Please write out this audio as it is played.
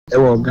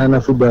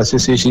Ghana Football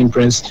Association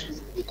Press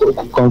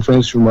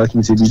Conference room at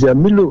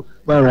Milovan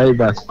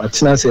Rajevac, but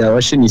say I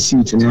was in the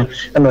seat, and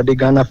the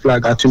Ghana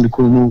flag at the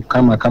Kumu,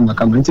 come.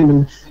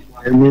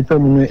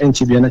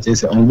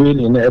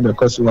 Unveiling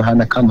because we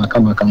had come.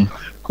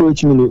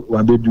 Coach Milo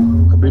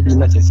Wabedu,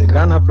 not just a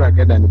Ghana flag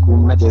and the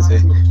Kum, not just a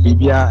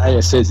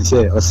BBI says,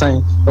 or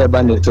sign a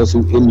bandit to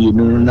Emu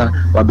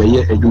Wabe,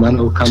 a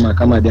Dumano,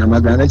 come, the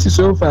Amagana.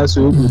 So far,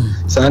 so good.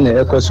 San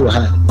Echo so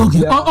high.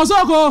 Okay,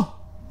 Osoko.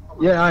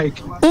 Yeah, I.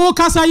 Oh,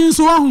 Casa in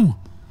Suahu.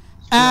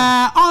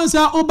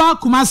 Answer Oba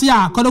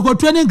Kumasia, Kodoko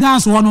training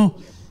grounds, one.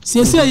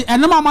 Say,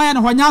 and no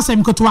man when you say,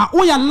 Kotua,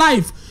 oh, your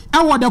life.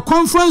 I want the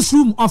conference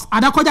room of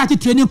Addo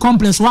training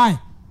complex. Why?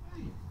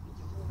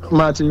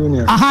 Martin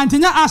Union.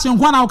 Hunting asking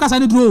one hour because I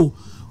need to.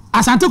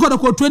 As I took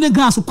the training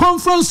grounds,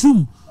 conference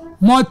room,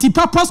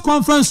 multi-purpose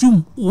conference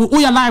room.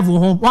 We are live.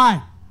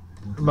 Why?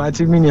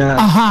 Martin Union.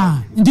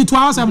 Into 2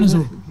 hours. And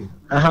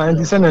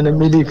the son of the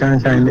medical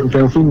kind of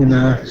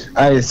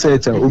I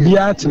said,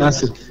 Ubiat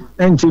Nasi.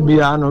 And to be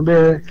no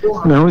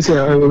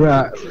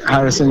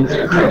Harrison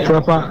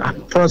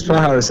Prosper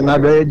Harrison, I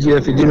be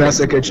GF General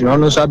Secretary,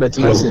 on no Sabbath.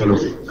 Yes,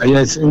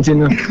 and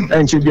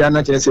to be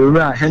not as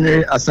a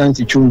Henry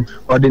Asante Chum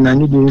or the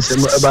Nanidu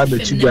about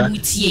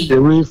the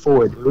way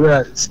forward. We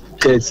are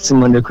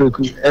Simon the Creek,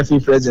 FE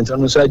President,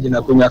 on the side in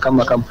Akunya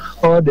Kamakam,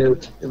 or the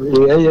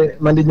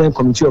management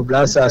committee of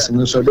Blasters,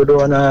 and so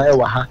Dodona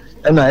Ewaha.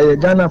 And I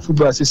Ghana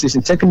Football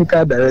Association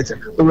Technical Director,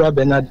 Ura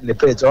Bernard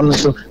Lepet,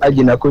 also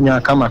Agina Kunya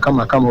Kama,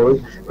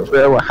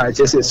 where I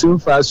just so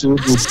far so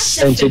good,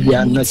 and to be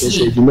not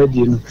just a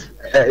medium.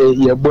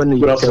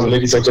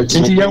 Ladies and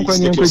gentlemen,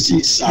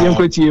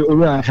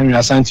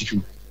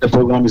 the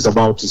program is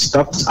about to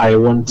start. I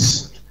want.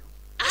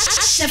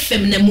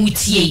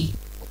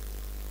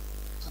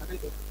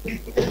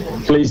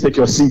 Please take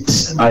your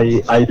seats.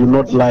 I do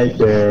not like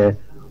the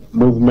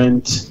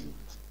movement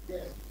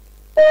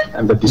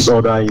and the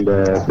disorder in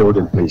the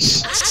building,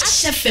 please.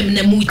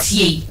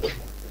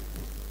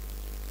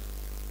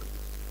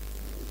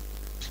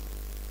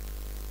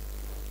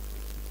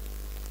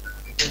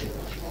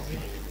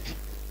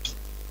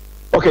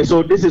 Okay,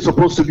 so this is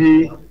supposed to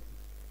be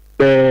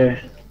the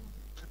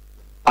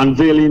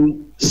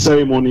unveiling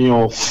ceremony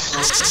of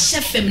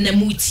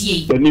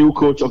the new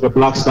coach of the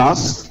Black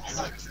Stars.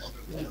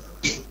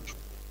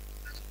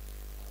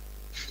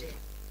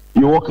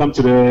 You're welcome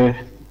to the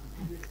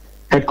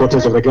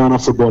headquarters of the Ghana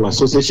Football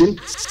Association.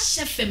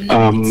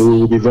 We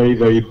will be very,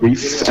 very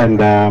brief, and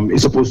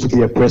it's supposed to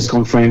be a press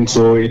conference,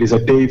 so it is a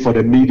day for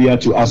the media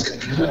to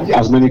ask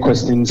as many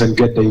questions and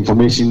get the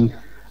information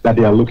that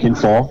they are looking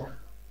for.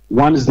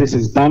 Once this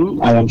is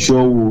done, I am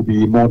sure we will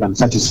be more than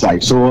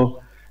satisfied.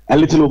 So a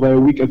little over a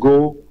week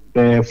ago,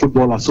 the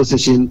Football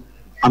Association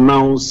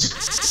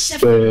announced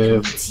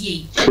the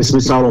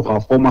dismissal of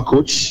our former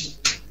coach,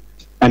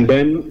 and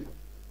then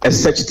a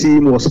search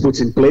team was put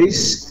in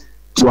place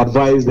to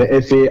advise the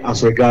FA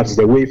as regards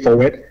the way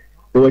forward.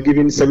 They were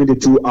given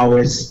 72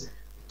 hours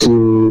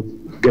to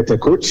get a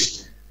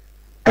coach,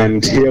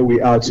 and here we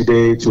are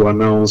today to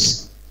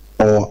announce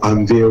or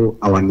unveil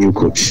our new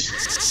coach.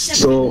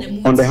 So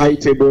on the high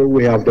table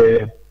we have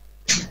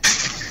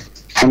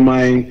on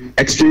my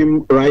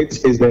extreme right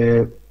is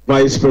the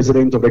Vice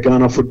President of the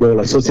Ghana Football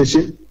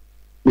Association,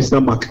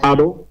 Mr.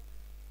 Addo.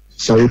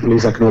 Shall we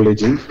please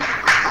acknowledge him?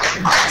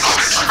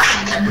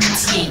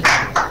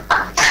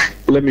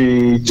 Let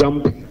me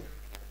jump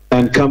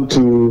and come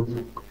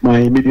to my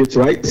immediate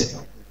right,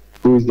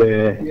 who is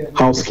the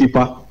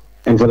housekeeper,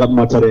 and for that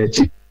matter, the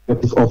chief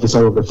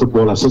officer of the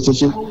Football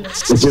Association,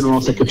 the General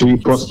Secretary,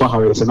 Prosper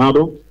Harrison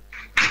Addo.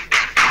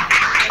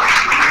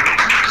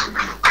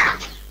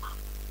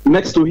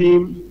 Next to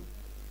him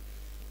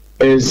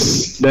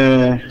is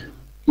the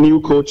new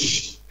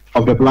coach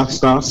of the Black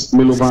Stars,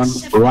 Milovan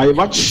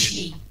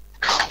Rajevac.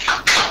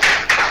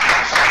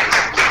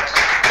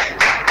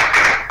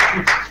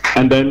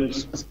 And then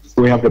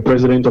we have the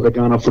president of the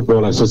Ghana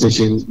Football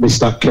Association,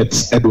 Mr.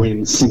 Kets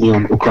Edwin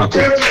Simeon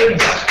Okrako.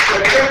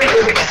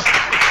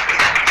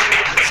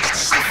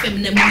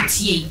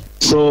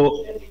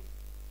 So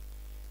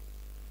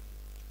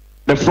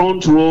the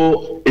front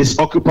row is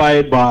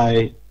occupied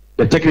by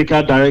the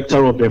technical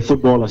director of the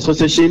Football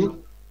Association,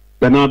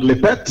 Bernard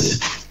Lepet,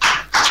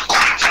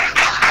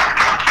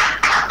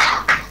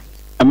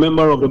 a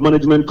member of the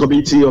management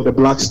committee of the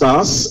Black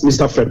Stars,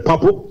 Mr. Fred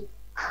Papo,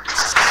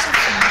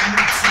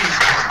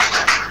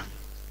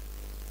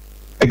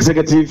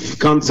 Executive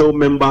Council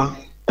member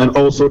and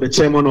also the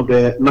chairman of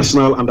the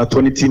National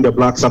Under-20 team, the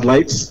Black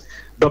Satellites,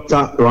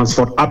 Dr.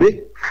 Ransford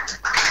Abbey.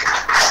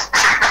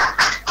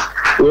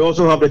 We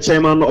also have the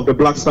chairman of the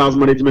Black Stars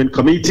Management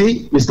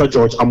Committee, Mr.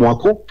 George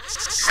Amwako,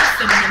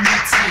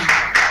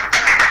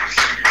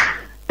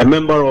 a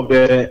member of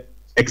the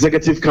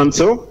Executive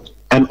Council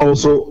and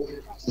also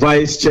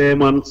vice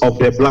chairman of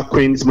the Black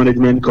Queens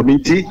Management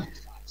Committee,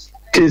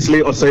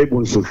 Kingsley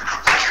Osei-Bunsu.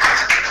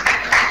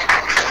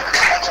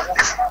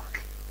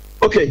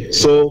 Okay,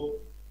 so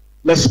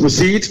let's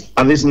proceed.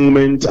 At this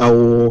moment, I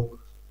will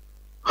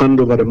hand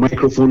over the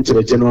microphone to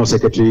the General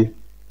Secretary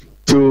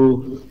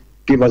to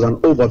give us an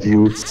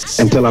overview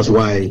and tell us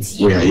why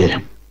we are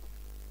here.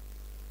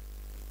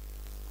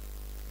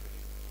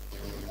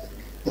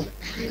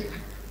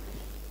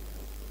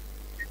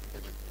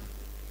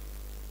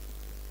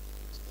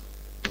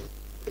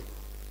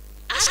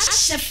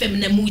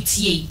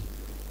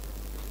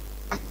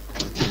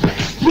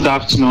 Good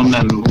afternoon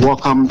and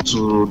welcome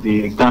to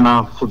the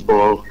Ghana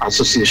Football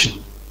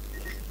Association.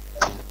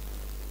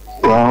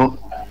 Well,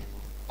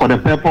 for the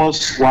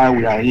purpose why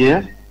we are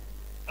here,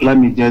 let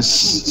me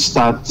just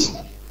start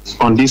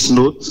on this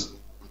note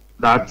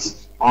that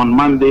on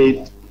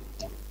Monday,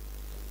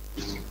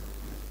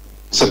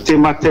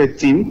 September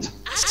 13th,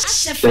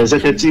 the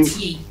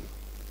Executive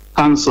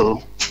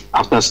Council,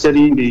 after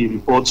studying the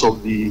reports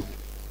of the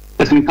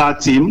technical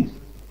team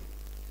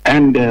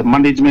and the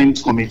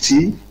management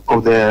committee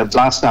of the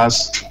Black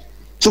Stars,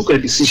 took a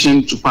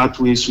decision to part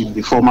ways with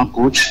the former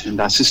coach and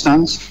the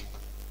assistants.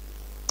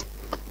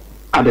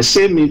 At the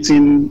same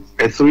meeting,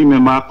 a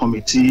 3-member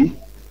committee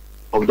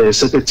of the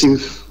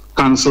Executive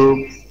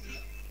Council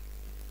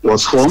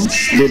was formed,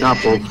 made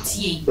up of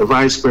the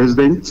Vice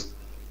President,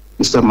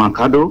 Mr.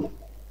 Addo,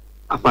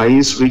 Upper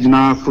East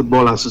Regional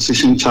Football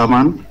Association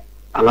Chairman,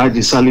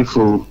 Alhaji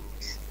Salifu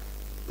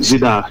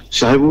Zida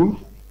Shaibu,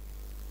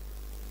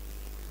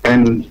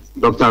 and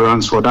Dr.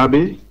 Ransford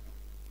Abe,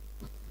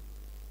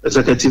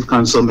 Executive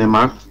Council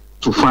member,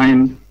 to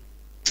find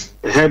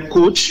a head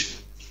coach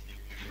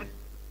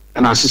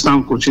and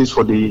assistant coaches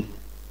for the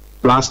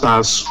Black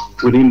Stars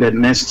within the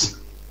next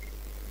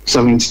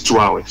 72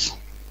 hours.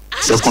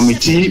 The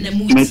committee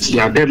met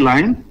their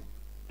deadline,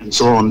 and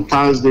so on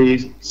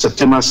Thursday,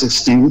 September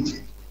 16th,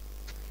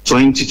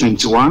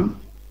 2021,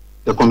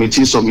 the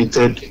committee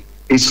submitted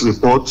its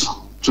report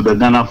to the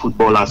Ghana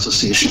Football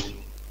Association.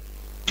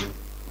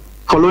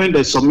 Following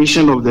the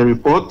submission of the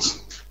report,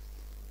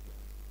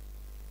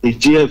 the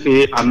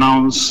GFA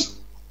announced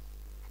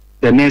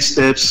the next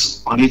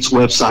steps on its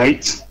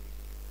website,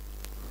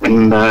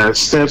 and the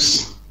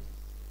steps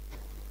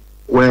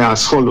were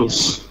as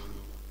follows.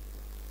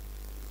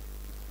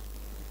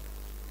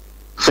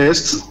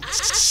 First,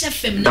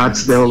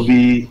 that there will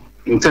be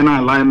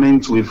internal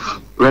alignment with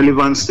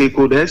relevant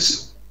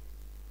stakeholders.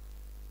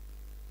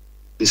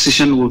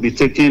 Decision will be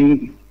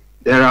taken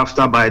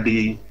thereafter by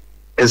the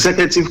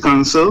Executive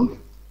Council.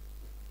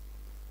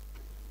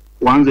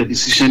 Once the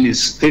decision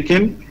is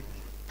taken,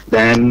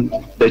 then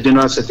the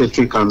General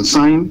Secretary can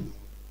sign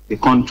the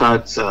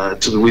contract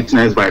to be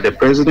witnessed by the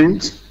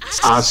President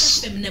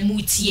as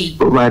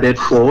provided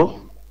for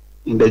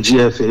in the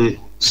GFA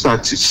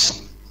statutes.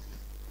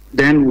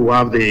 Then we'll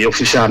have the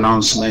official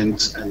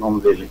announcement and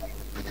unveiling.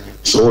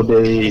 So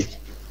the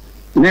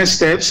next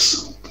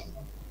steps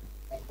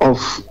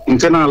of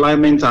internal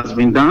alignment has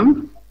been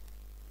done.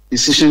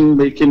 Decision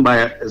making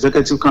by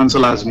Executive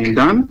Council has been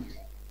done.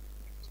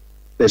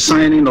 The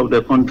signing of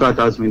the contract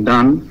has been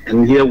done.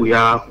 And here we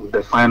are with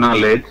the final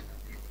leg,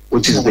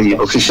 which is the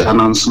official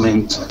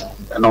announcement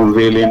and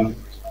unveiling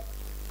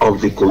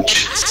of the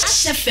coach.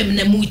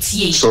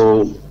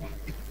 So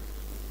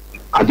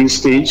at this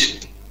stage,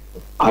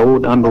 I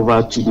would hand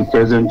over to the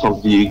President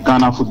of the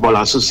Ghana Football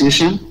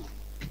Association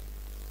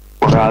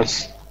for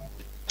us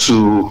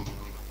to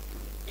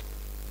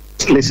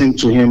listen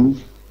to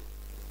him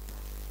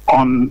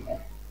on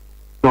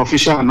the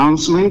official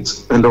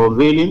announcement and the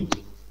unveiling,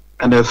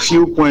 and a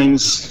few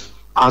points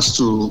as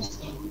to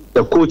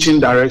the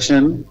coaching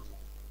direction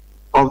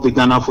of the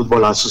Ghana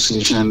Football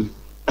Association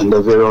and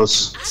the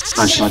various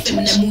national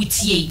teams.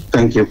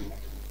 Thank you.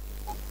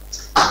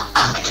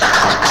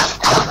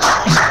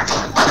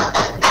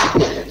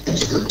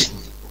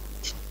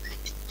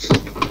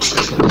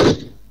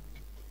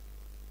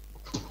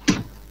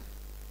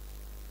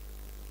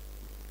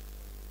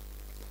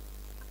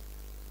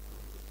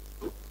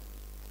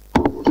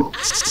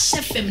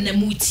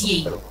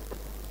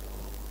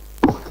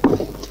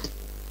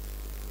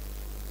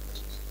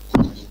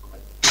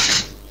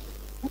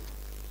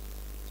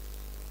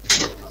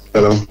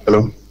 Hello,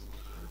 hello.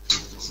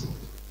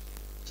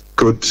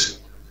 Good.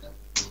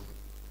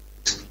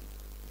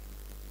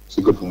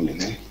 So good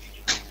morning, eh?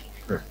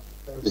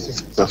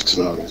 Good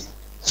afternoon.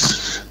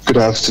 Good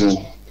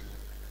afternoon.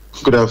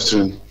 Good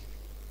afternoon.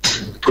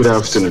 Good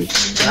afternoon.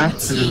 Good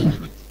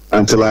afternoon.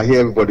 Until I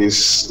hear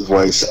everybody's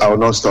voice, I will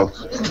not stop.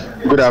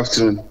 Good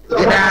afternoon.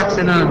 Good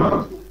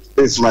afternoon.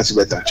 It's much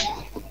better.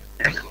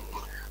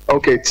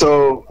 Okay,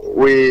 so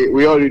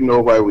we already know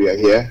why we are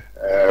here.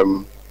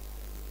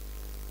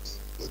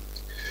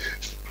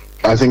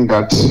 I think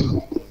that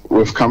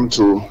we've come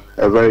to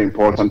a very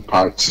important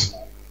part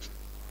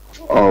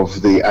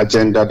of the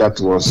agenda that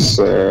was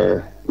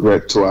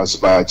read to us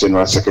by our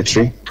General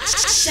Secretary.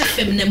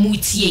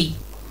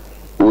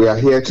 We are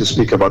here to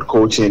speak about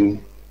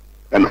coaching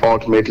and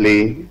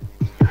ultimately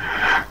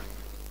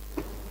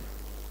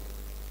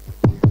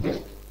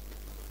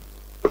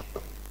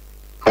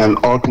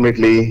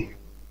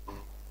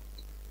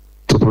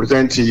to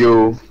present to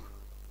you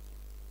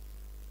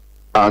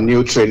our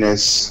new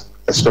trainers,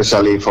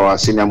 especially for our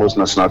senior most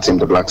national team,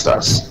 the Black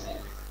Stars.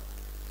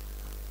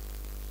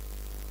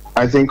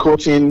 I think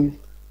coaching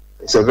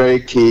It's a very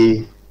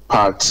key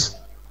part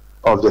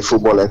of the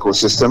football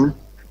ecosystem.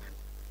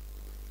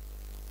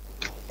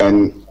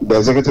 And the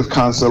Executive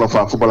Council of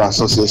our Football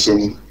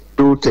Association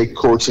do take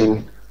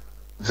coaching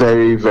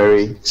very,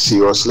 very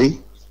seriously.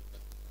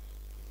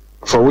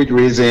 For which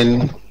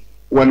reason,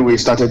 when we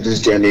started this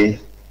journey,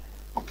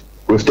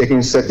 we've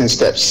taken certain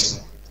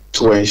steps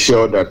to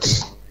ensure that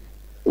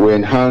we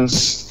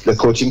enhance the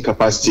coaching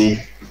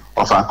capacity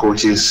of our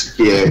coaches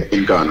here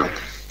in Ghana.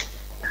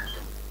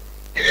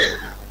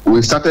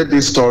 We started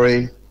this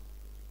story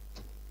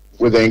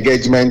with the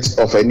engagement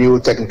of a new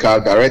technical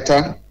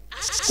director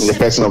in the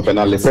person of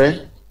Bernard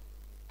Lepe,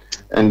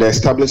 and the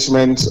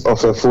establishment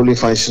of a fully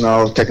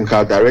functional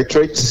technical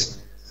directorate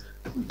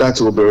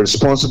that will be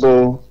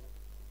responsible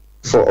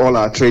for all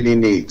our training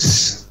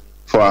needs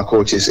for our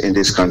coaches in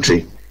this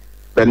country.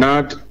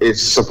 Bernard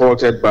is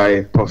supported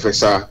by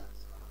Professor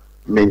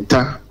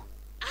Minta,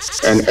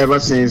 and ever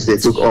since they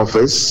took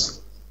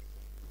office,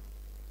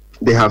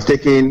 they have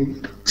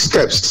taken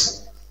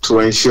steps to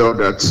ensure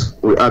that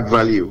we add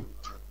value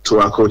to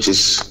our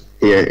coaches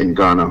here in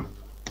Ghana.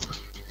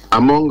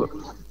 Among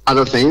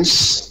other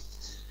things,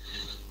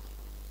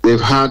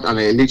 they've had an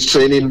elite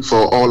training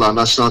for all our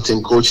national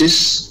team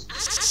coaches.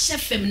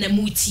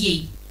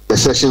 The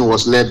session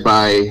was led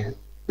by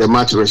the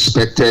much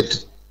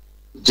respected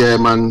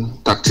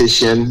German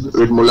tactician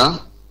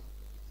Riedmuller.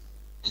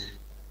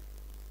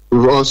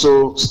 We've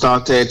also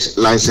started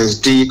license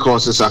D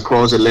courses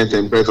across the length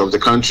and breadth of the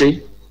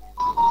country.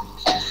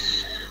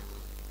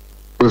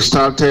 We've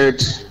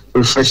started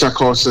refresher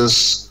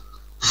courses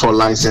for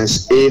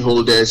license A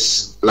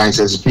holders,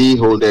 license B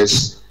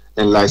holders,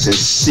 and license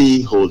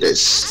C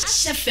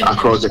holders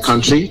across the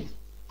country.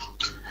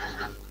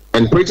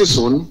 And pretty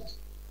soon,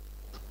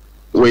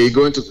 we're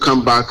going to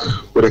come back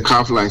with a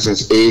CAF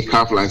license A,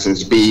 CAF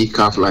license B,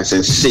 CAF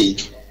license C,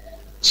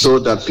 so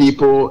that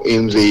people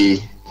in the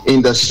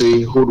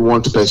industry who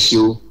want to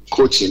pursue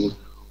coaching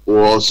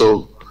will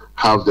also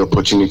have the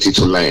opportunity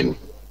to learn.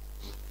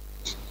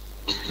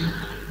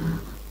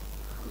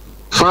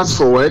 Fast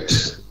forward,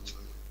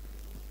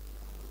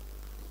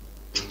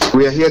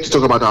 we are here to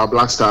talk about our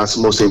Black Stars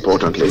most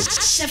importantly.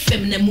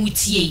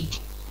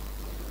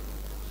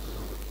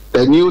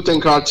 The new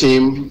technical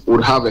team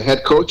would have a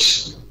head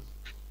coach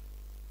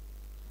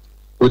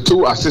with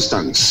 2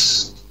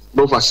 assistants.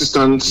 Both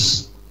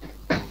assistants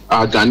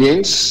are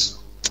Ghanaians.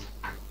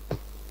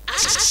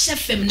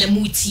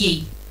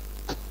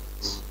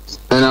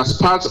 And as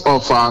part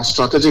of our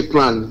strategic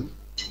plan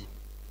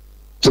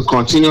to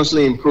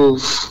continuously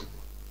improve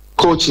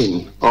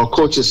coaching or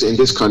coaches in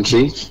this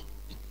country,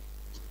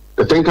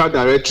 the technical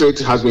directorate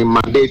has been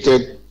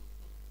mandated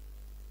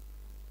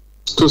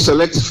to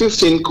select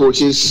 15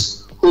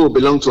 coaches who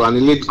belong to an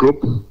elite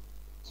group.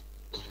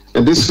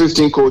 And these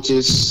 15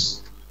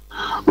 coaches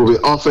will be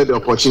offered the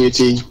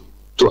opportunity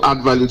to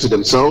add value to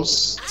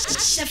themselves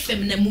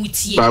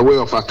by way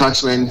of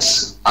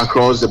attachments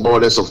across the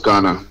borders of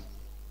Ghana.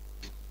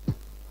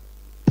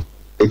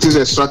 It is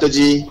a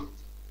strategy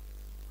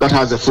that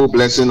has the full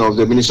blessing of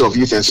the Ministry of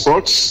Youth and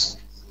Sports.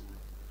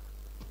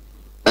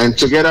 And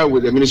together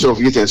with the Ministry of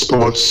Youth and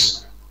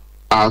Sports,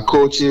 our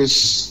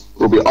coaches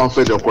will be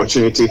offered the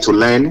opportunity to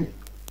learn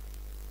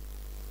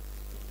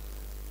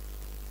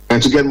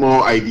and to get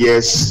more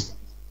ideas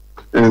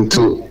and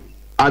to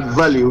add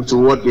value to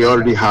what they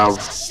already have.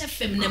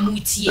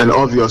 And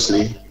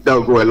obviously, that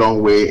will go a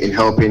long way in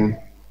helping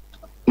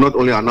not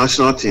only our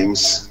national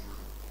teams,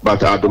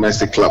 but our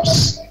domestic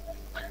clubs.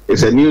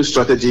 It's a new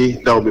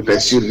strategy that will be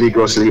pursued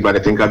vigorously by the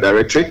Technical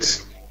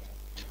Directorate.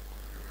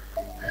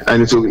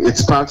 And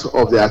it's part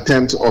of the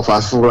attempt of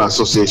our Football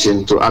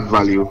Association to add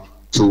value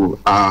to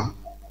our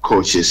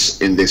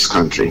coaches in this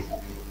country.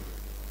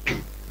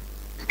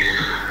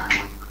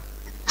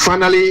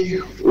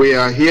 Finally, we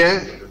are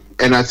here,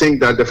 and I think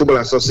that the Football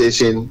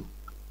Association,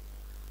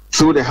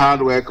 through the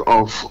hard work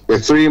of the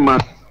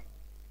 3-month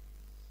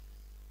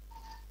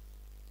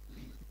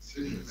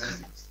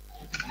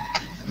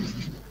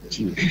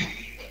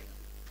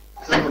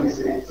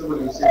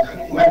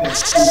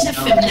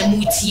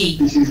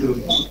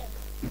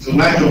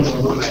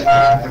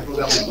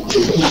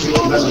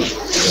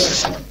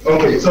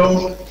Okay,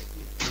 so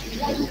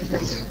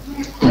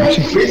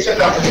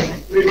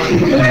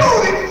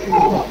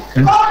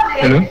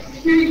Hello?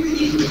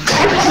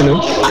 Hello?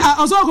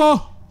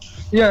 Osoko.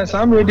 Yes,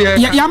 I'm ready.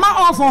 Yama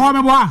off for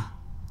home boy.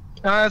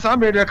 I'm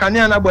ready. Can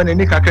you not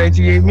ni kakra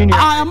nti mini?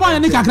 Ah, mo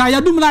ni kakra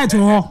ya dum light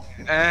ho.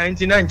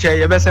 Nti na nche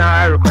ye besa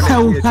ha record.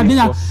 Nti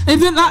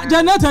na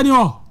generator ni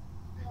ho.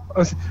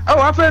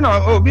 Happen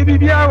now.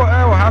 Bibia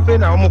happen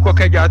now. Omo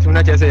kaja atu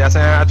na chese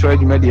yasan atro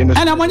adwuma de no.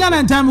 And monya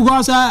na time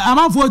because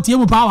amanfo tie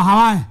mu power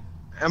Hawaii.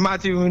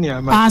 Mati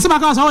unia ma. Ah, se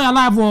baka so ya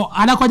live for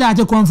adakoja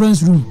ate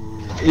conference room.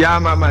 Ya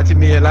mati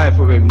me live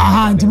for baby.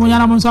 Aha, nti monya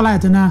na mo so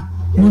light na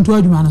muntu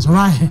adwuma na so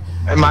right.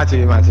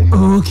 Mati.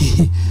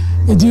 Okay.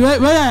 Do you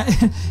yeah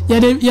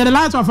the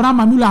light of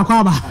Rama Mula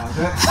Kwaba.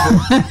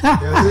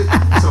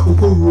 So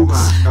uko room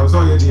I was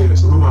all here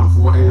so room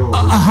for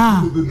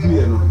aha.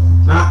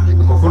 Na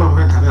ko fona mo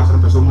kan ya so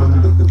person mo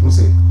the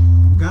say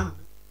Ghana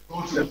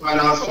to the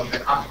finals of the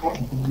AFCON.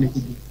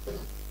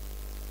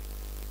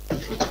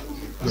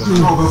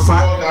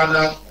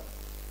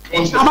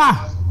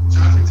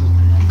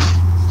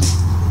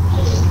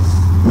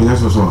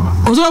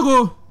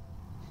 Ozogo.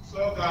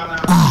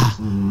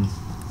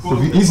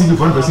 Easy to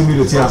find person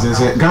military and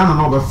say Ghana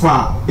no be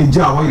far a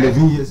job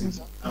 11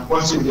 years.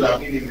 Unfortunately, we have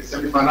been in the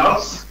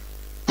semi-finals.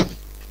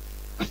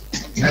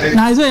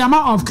 Now is a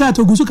amount of care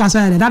to Gusu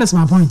Kasai. That is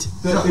my point.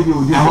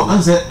 I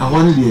answer I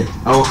want to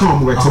I will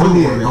come with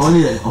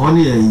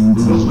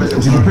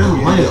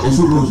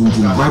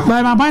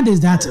but my point is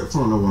that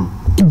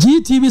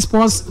GTV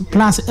Sports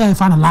Plus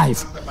fan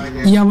live.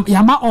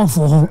 Yama off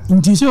for her.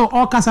 Until so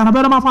all Kasana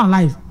better fan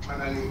live.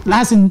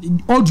 Last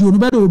in audio no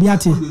better will be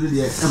at it.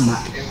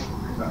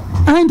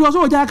 And it was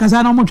all Jack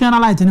Kasana more channel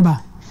light anybody.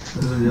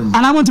 And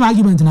I want to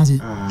argument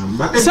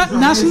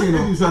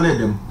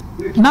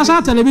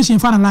national television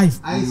fan live.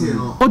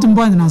 What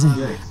point na say?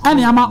 And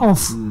Yama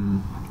off.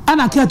 And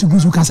I care to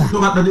Gusu Kasa. No,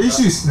 but the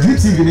issue is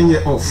GTV in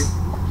your off.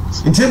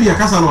 In TV, a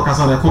Kasa or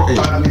Kasa, so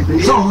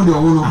when you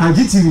want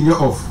to GTV in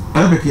your off.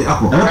 I don't pick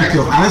up.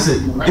 I say,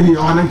 in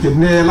your hand, can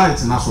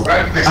lights and so. I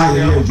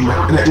hear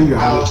you.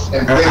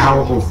 How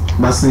off?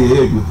 But say,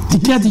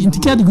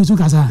 ticket Gusu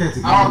Kasa. You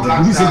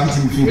say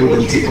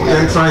GTV,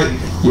 then try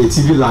your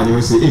TV line.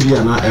 You say,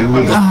 Ibiana and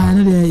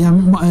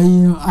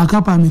I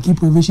can't make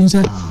provisions.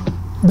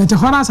 But the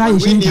horrors I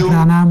see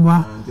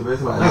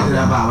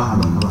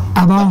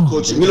about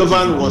Coach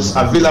Milovan was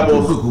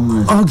available.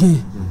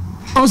 Okay.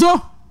 Also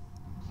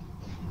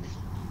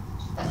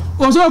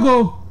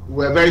go.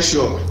 We're very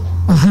sure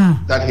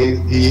that he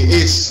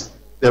is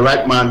the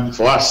right man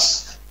for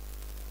us.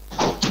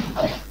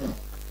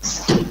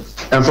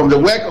 And from the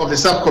work of the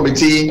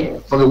subcommittee,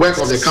 from the work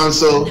of the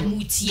council,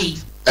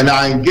 and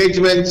our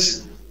engagement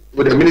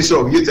with the Ministry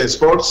of Youth and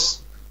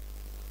Sports,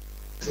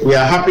 we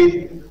are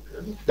happy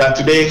that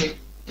today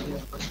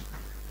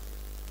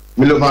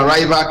Milovan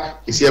Rajevac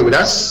is here with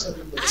us.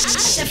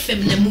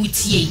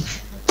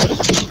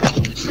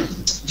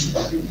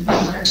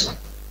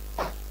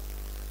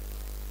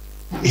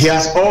 He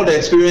has all the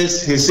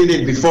experience, he's seen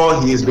it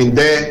before, he has been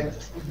there.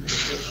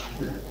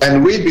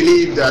 And we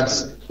believe that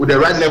with the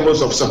right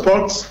levels of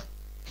support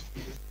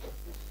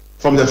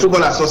from the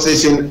Football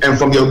Association and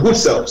from your good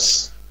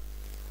selves,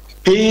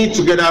 he,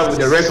 together with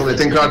the rest of the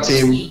technical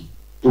team,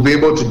 will be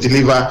able to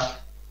deliver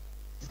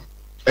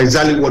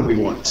exactly what we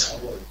want.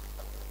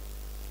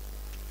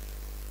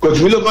 Coach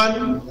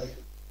Milovan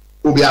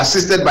will be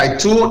assisted by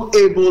two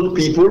able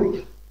people,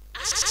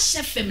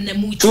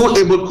 two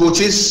able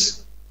coaches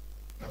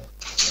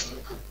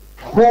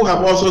who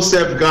have also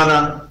served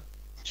Ghana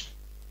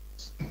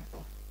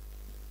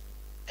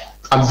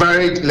at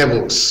varied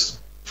levels.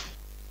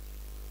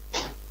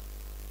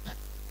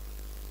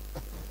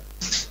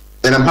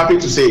 And I'm happy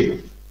to say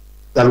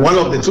that one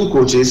of the two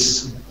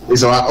coaches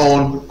is our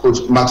own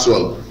Coach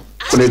Maxwell,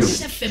 Konadu.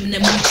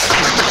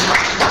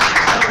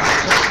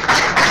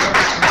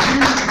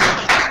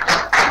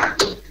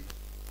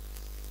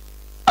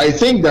 I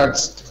think that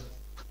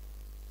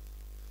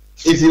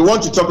if you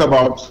want to talk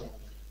about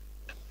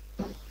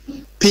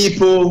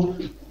people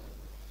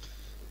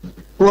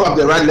who have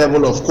the right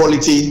level of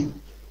quality,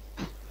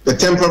 the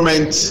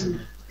temperament,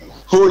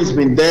 who has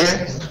been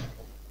there,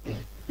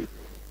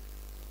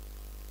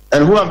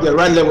 and who have the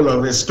right level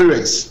of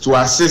experience to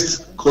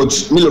assist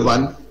Coach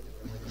Milovan,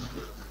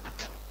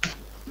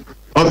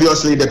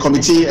 obviously the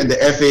committee and the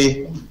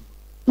FA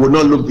would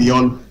not look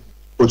beyond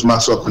Coach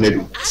Maxwell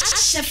Konadu.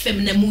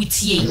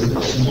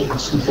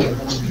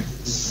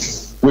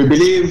 We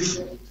believe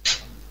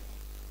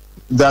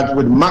that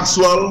with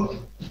Maxwell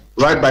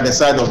right by the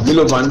side of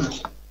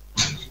Milovan,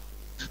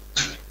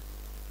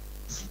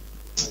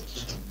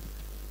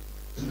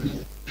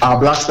 our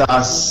Black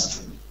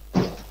Stars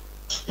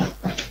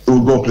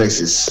will go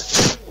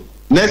places.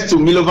 Next to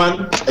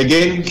Milovan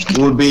again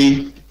will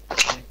be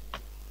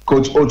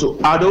Coach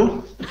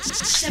Addo,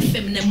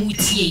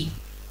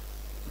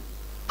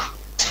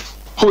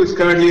 who is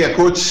currently a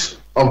coach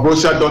of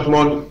Borussia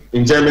Dortmund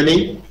in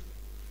Germany.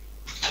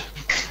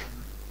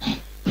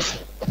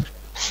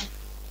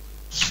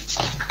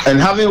 And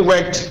having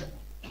worked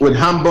with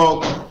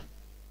Hamburg,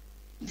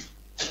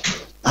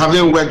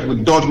 having worked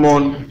with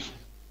Dortmund,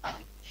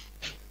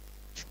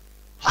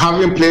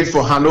 having played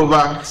for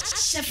Hanover,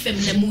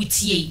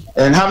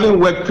 and having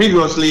worked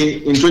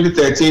previously in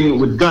 2013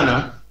 with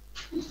Ghana,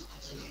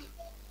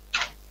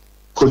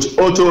 Coach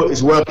Otto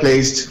is well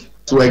placed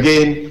to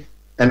again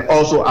and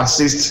also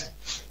assist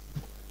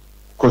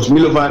Coach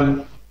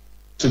Milovan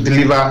to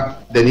deliver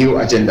the new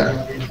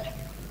agenda.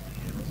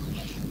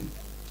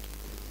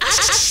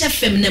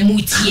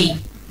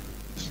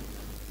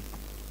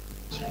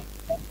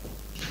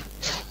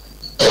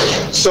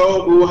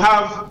 So we will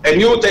have a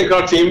new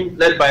technical team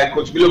led by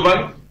Coach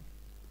Milovan,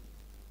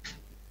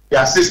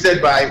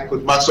 assisted by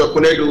Coach Maxwell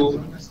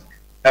Konadu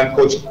and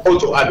Coach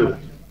Otto Addo.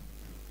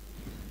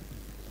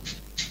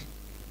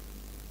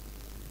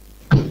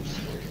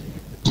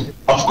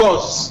 Of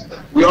course,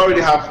 we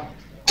already have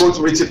Coach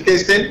Richard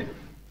Kingston,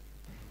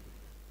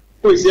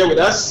 who is here with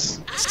us.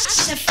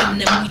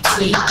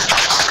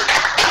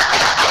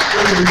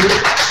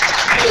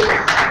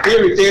 He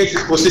retains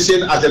his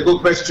position as a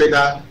goalkeeper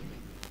trainer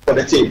for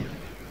the team.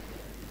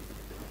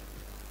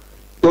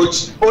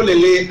 Coach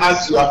Olele,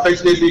 as you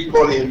affectionately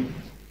call him,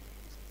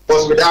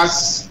 was with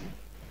us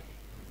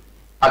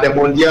at the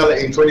Mondial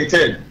in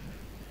 2010.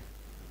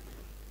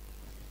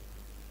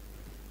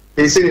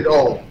 He's seen it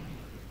all.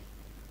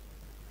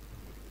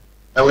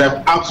 And we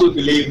have absolute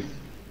belief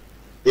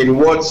in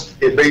what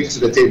he brings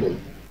to the table.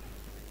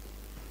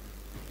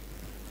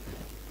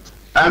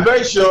 I'm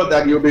very sure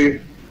that you'll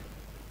be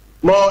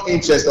more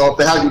interested, or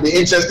perhaps you'll be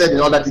interested in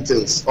other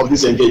details of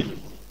this engagement.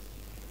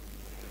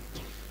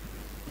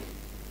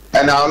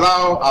 And I'll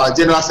allow our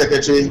General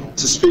Secretary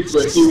to speak to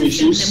a few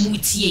issues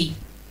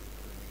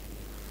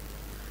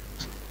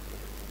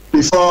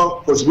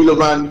before Coach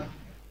Milovan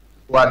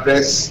will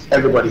address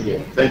everybody here.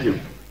 Thank you.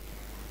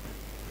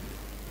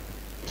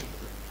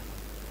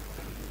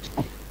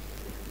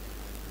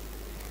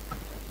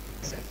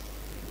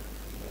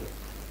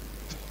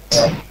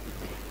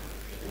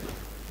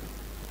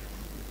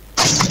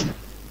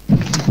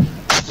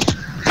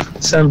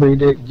 Somebody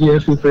the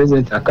GFU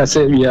president, I can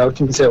say we are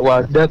to say,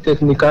 well, that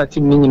technical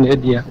team in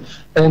India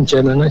and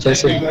China,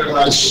 just say,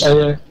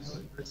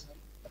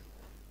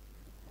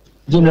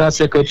 General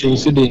Secretary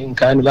today in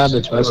kind of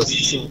other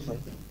coach and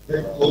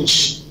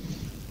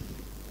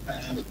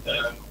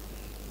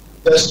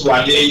first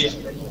one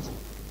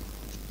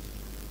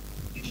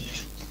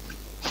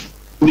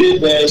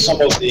read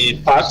some of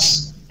the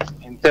parts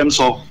in terms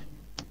of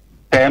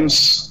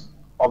terms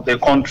of the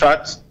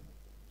contract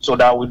so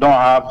that we don't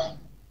have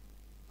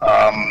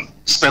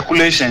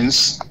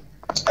speculations,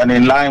 and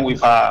in line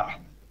with our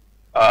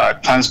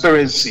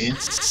transparency,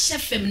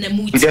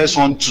 we just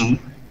want to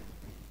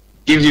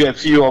give you a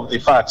few of the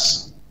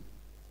facts.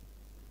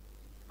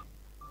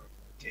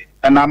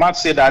 And I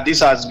must say that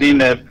this has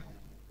been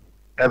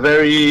a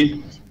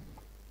very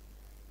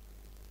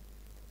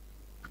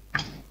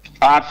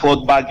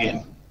hard-fought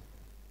bargain.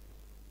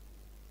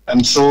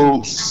 And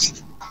so,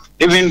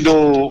 even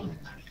though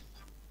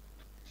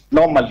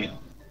normally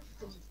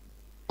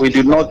we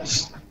did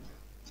not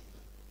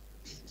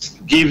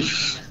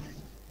give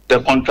the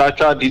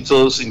contractual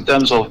details in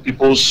terms of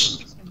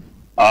people's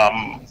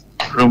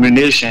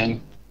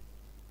remuneration,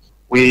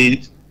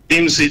 we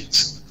deem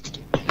it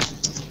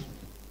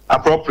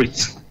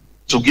appropriate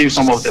to give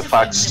some of the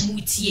facts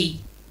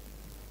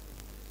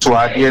to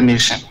our dear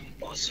nation.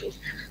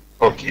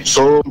 Okay,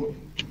 so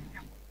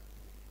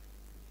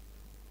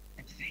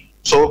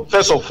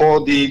first of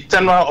all, the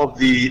tenure of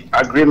the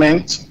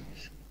agreement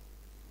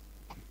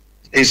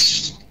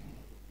is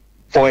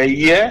for a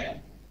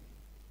year,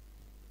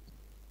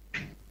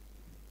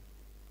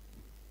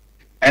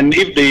 and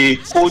if the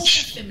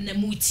coach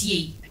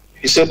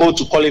is able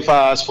to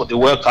qualify us for the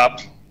World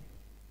Cup,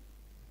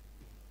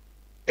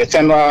 the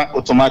tenure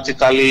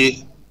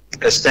automatically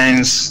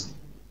extends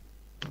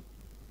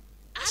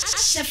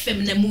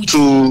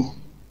to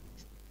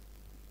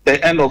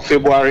the end of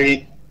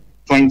February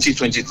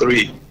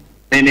 2023,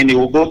 meaning it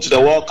will go to the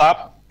World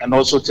Cup and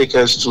also take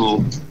us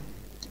to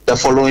the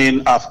following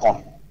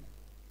AFCON,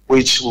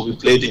 which will be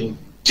played in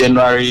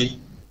January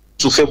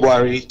to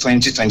February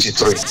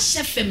 2023.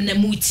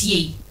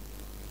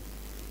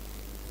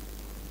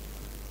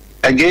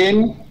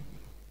 Again,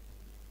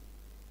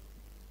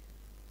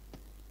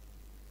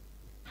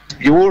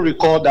 you will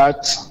recall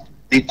that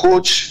the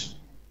coach,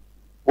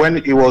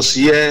 when he was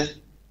here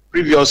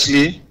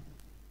previously,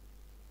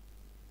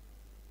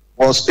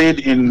 was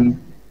paid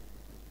in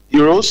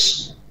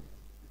euros.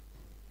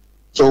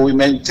 So we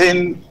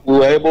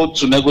were able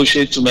to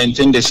negotiate to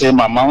maintain the same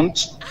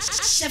amount,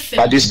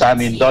 but this time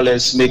in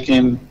dollars,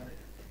 making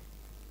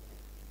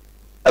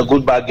a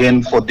good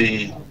bargain for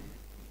the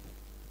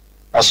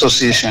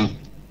association.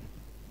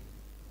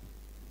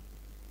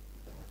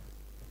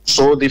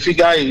 So the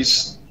figure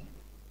is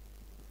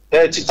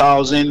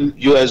 $30,000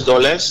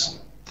 US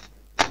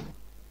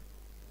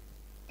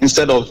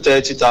instead of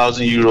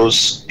 30,000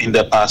 euros in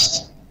the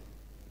past.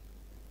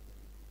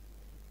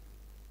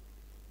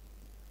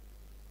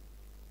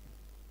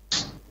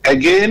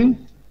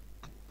 Again,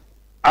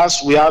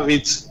 as we have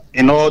it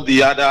in all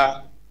the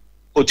other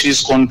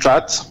coaches'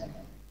 contracts,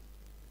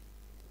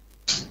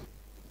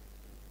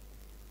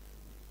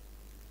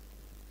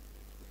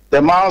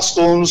 the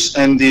milestones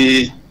and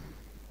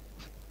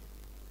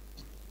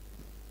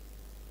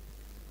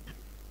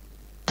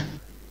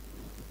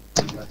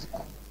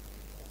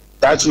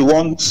that we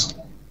want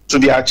to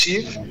be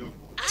achieved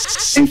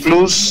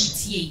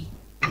includes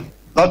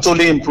not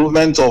only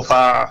improvement of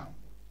our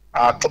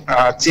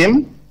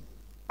team,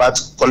 but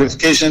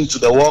qualification to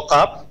the World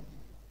Cup,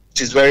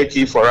 which is very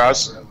key for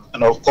us,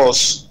 and of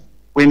course,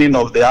 winning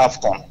of the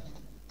AFCON.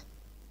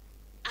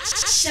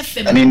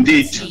 And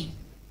indeed,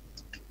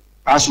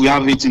 as we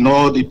have it in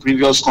all the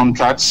previous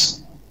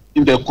contracts,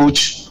 if the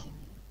coach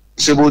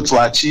is able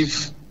to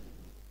achieve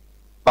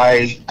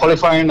by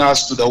qualifying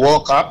us to the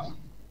World Cup,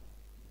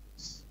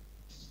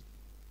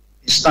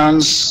 he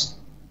stands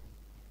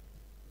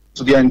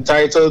to be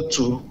entitled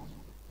to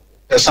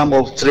a sum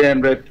of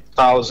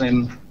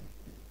 $300,000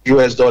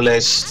 US.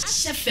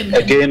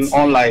 Again,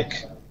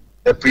 unlike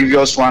the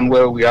previous one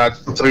where we had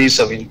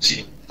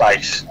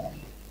 375.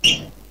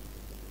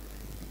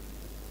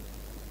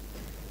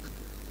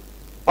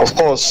 Of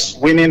course,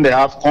 winning the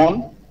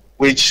AFCON,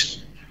 which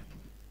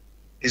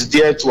is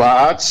dear to our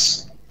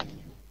hearts,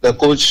 the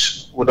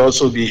coach would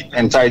also be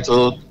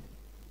entitled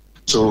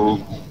to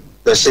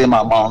the same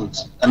amount.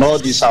 And all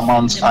these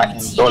amounts are in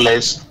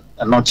dollars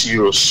and not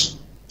euros.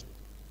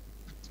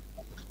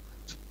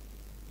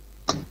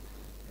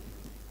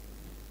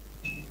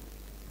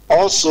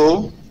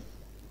 Also,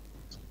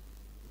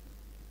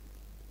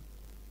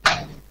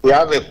 we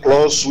have a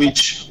clause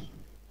which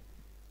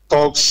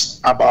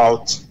talks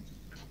about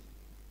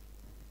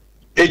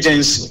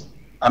agency.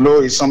 I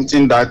know it's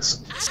something that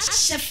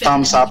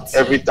comes up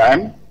every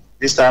time.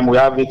 This time we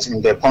have it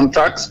in the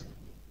contract.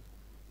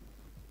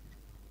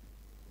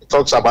 It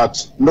talks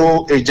about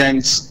no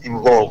agents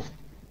involved.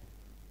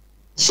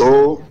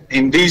 So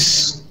in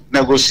these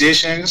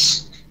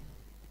negotiations,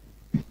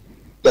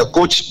 the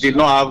coach did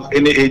not have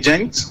any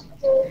agent,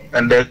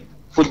 and the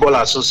Football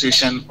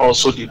Association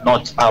also did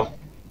not have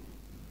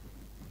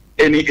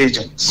any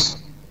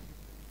agents.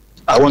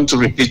 I want to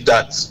repeat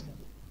that.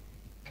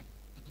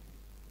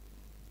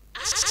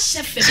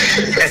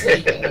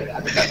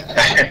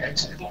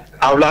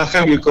 I'm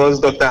laughing because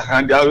Dr.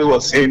 Handiawi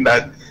was saying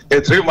that a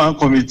 3-man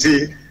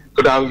committee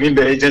could have been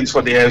the agent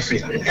for the FA.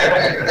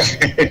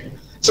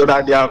 So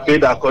that they are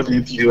paid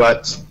according to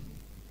what.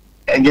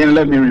 Again,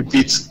 let me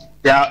repeat.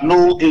 There are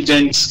no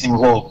agents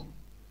involved.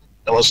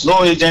 There was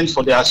no agent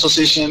for the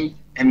association,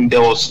 and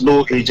there was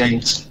no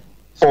agent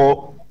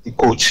for the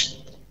coach.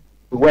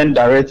 We went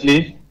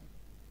directly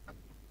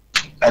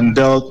and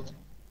dealt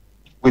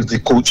with the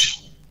coach.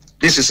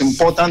 This is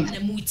important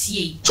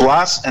to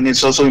us, and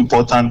it's also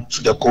important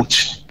to the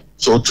coach.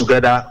 So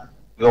together,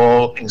 we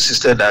all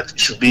insisted that it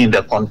should be in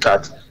the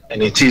contract,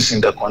 and it is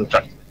in the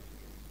contract.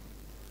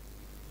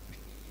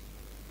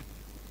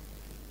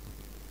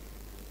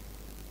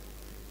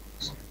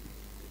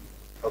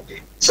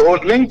 Okay. So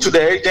linked to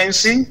the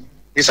agency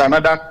is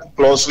another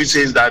clause which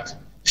says that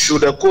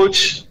should a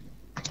coach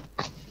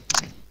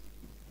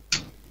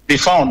be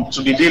found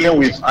to be dealing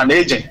with an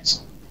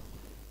agent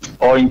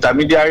or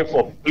intermediary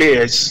for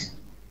players,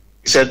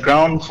 it's a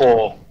ground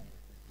for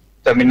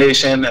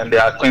termination and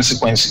there are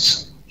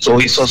consequences. So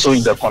it's also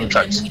in the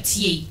contract.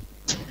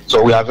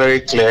 So we are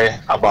very clear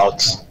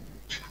about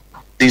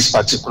this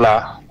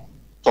particular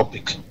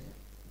topic.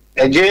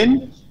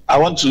 Again, I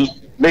want to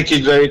make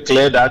it very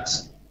clear that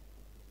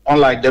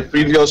unlike the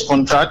previous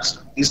contract,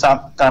 this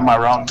time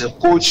around, the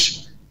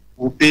coach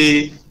will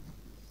pay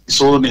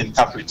his own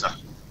interpreter.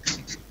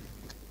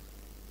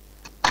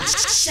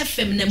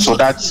 So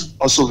that's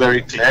also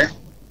very clear,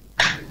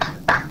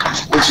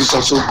 which is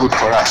also good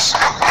for us.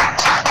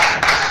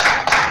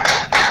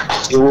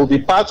 It will be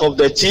part of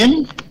the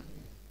team,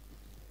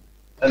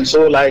 and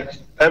so like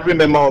every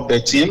member of the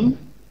team,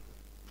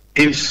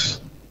 if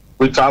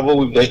we travel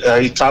with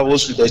the, he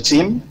travels with the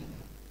team,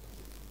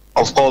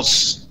 of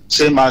course,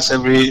 same as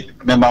every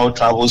member who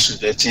travels with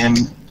the team,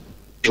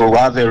 he will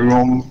have a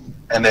room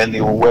and then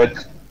he will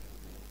work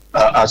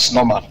as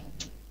normal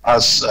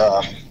as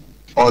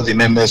all the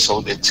members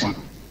of the team.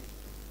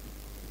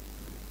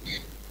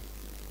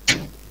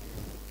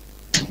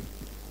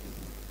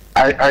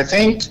 I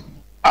think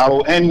I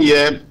will end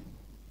here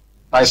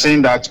by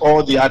saying that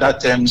all the other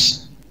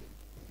terms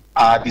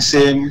are the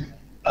same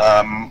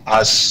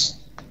as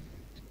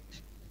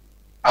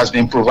has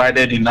been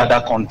provided in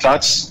other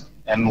contracts,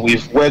 and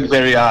we've worked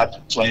very hard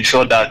to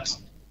ensure that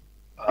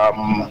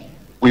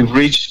we've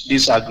reached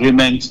this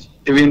agreement,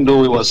 even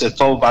though it was a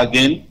tough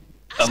bargain,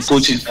 and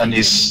coach and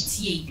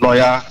his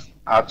lawyer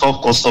are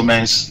tough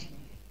customers,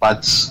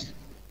 but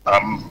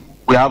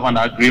we have an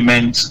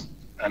agreement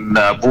and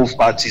both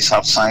parties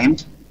have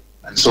signed,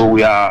 and so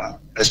we are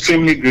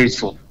extremely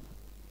grateful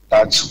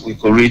that we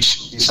could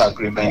reach this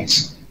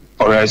agreement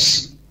for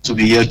us to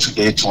be here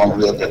today to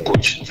unveil the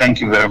coach.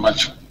 Thank you very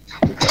much.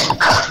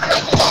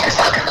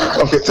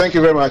 Okay, thank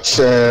you very much,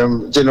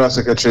 General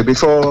Secretary.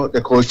 Before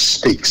the coach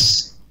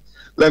speaks,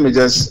 let me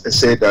just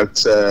say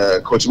that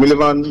Coach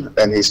Milovan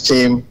and his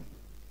team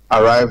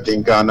arrived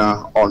in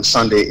Ghana on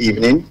Sunday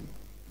evening.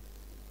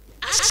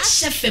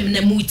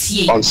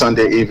 On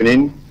Sunday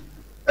evening,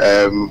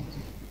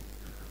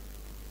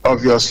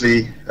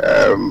 obviously,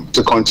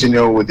 to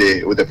continue with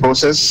the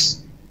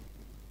process.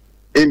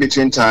 In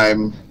between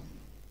time,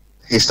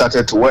 he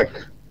started to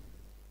work.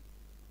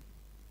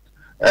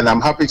 And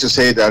I'm happy to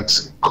say that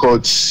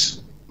Coach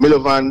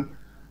Milovan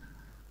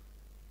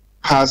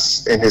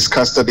has in his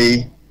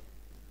custody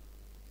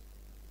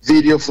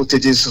video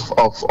footages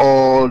of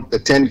all the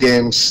 10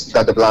 games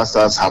that the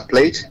Blasters have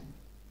played.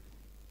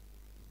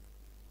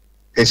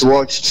 He's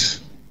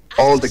watched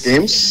all the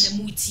games.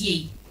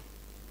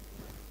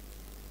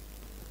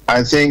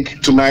 I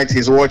think tonight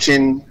he's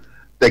watching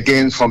the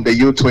games from the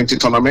U20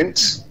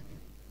 tournament.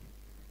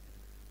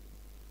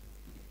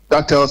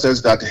 That tells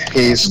us that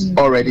he's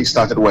already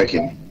started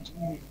working,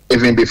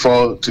 even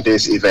before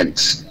today's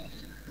event.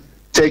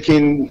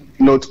 taking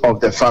note of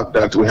the fact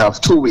that we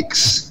have 2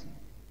 weeks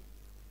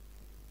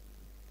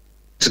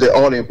to the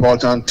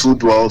all-important 2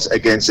 duels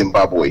against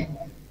Zimbabwe.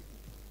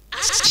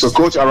 So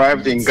coach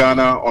arrived in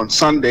Ghana on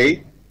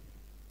Sunday.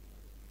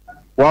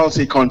 Whilst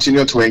he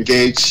continued to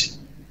engage,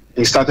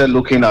 he started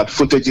looking at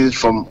footages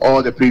from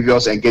all the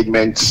previous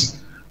engagements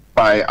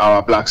by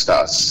our Black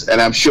Stars. And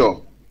I'm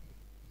sure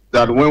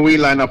that when we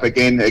line up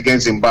again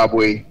against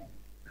Zimbabwe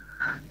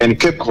in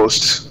Cape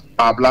Coast,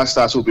 our Black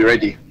Stars will be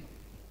ready.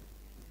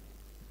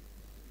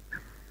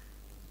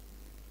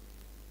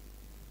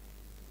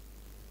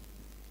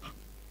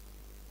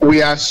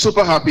 We are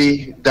super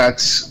happy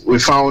that we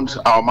found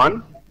our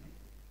man.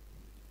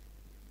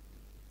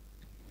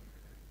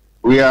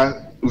 We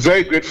are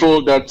very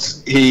grateful that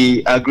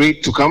he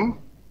agreed to come,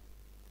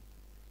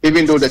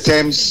 even though the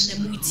terms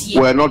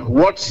were not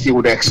what he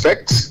would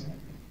expect.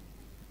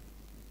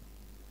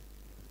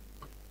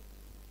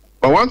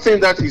 But one thing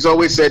that he's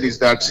always said is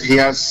that he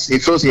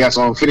feels he has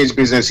unfinished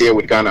business here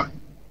with Ghana.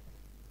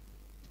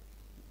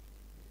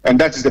 And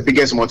that is the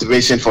biggest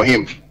motivation for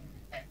him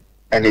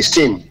and his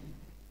team.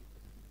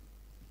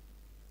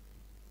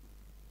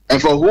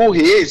 And for who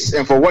he is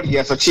and for what he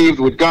has achieved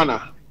with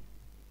Ghana,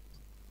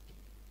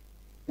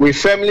 we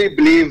firmly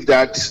believe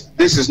that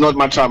this is not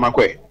Matra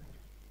Makwe.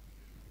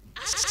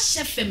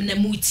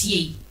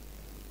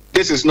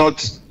 This is not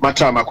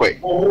Matra Makwe.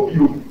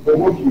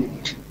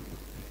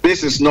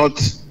 This is not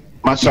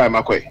Matra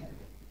Makwe.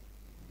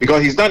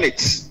 Because he's done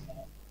it.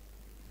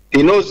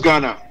 He knows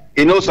Ghana.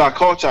 He knows our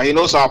culture. He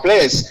knows our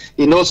players.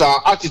 He knows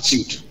our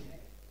attitude.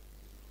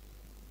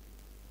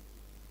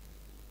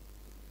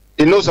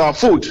 He knows our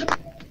food.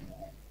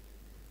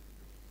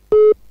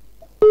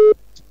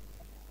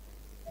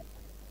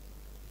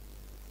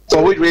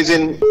 For which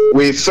reason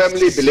we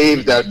firmly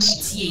believe that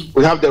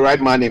we have the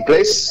right man in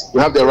place, we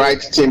have the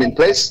right team in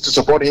place to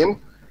support him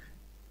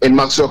in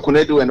Maxwell,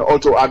 Konadu and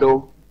Otto,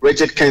 Addo,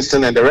 Richard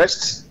Kingston and the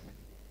rest.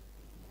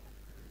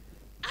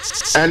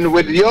 And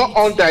with your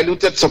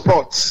undiluted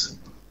support,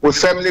 we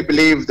firmly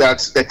believe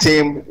that the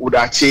team would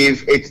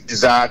achieve its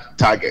desired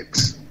target.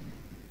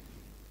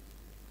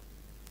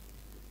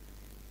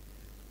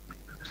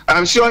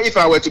 I'm sure if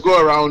I were to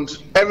go around,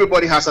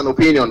 everybody has an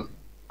opinion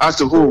as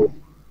to who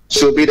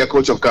should be the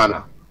coach of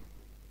Ghana.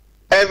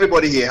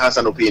 Everybody here has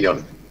an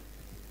opinion.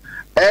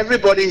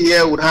 Everybody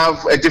here would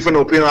have a different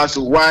opinion as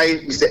to why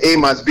Mr. A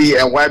must be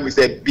and why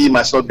Mr. B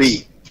must not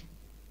be.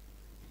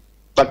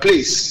 But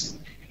please,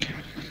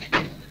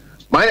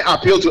 my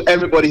appeal to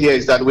everybody here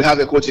is that we have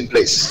a coach in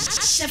place.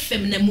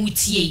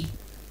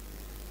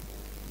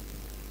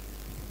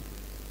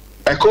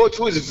 A coach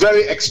who is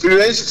very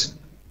experienced,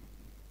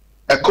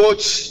 a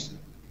coach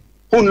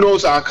who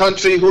knows our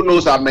country, who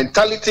knows our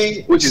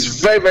mentality, which is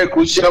very, very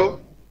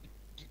crucial,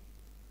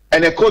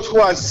 and a coach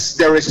who has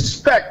the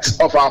respect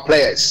of our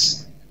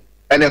players,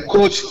 and a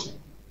coach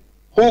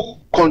who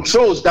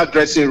controls that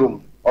dressing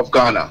room of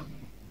Ghana.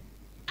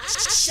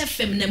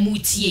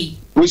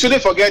 We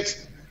shouldn't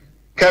forget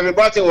Kevin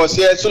Barton was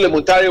here, Sule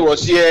Muntari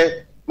was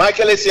here,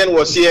 Michael Essien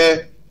was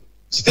here,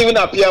 Stephen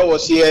Appiah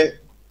was here,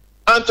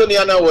 Anthony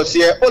Anna was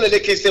here,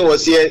 Olele Kingston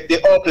was here.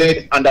 They all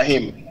played under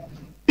him.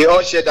 They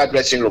all shared that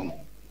dressing room.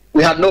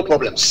 We had no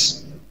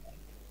problems.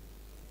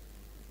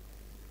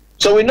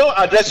 So we know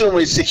our dressing room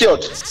is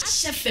secured.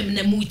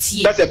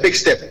 That's a big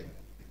step.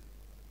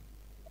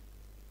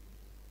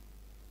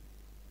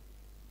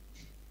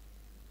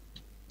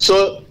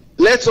 So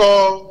let's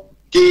all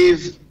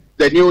give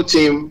the new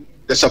team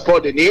the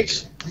support they need.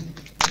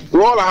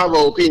 We all have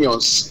our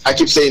opinions. I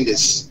keep saying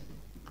this.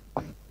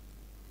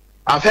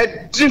 I've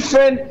had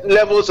different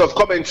levels of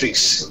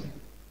commentaries,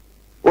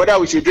 whether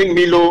we should drink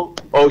Milo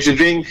or we should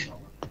drink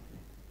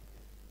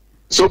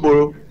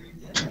Soboro.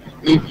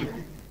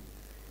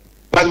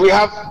 But we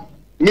have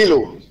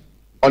Milo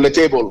on the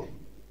table.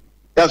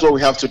 That's what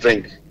we have to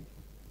drink.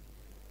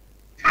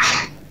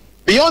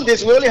 Beyond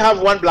this, we only have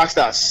 1 Black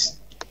Stars,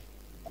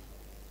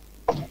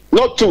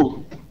 not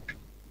 2.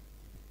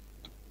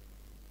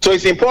 So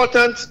it's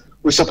important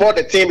we support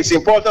the team. It's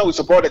important we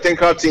support the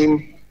technical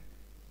team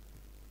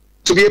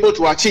to be able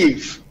to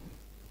achieve.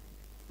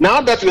 Now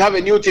that we have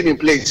a new team in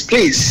place,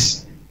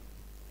 please,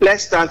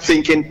 let's start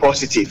thinking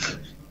positive.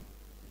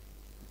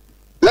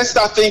 Let's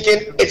start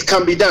thinking it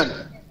can be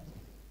done.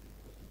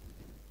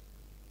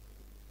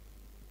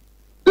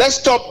 Let's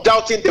stop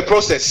doubting the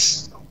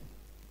process.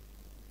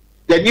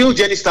 The new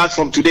journey starts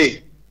from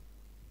today.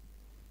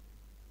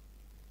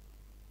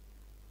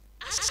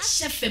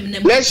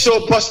 Let's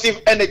show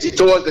positive energy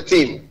towards the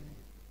team.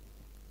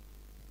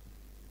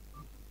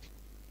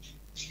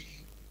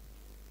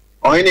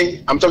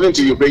 Ohini, I'm talking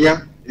to you,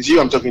 Benya. It's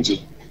you I'm talking to.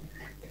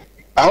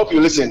 I hope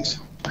you listened.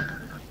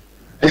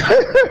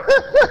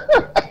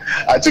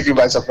 I took you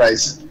by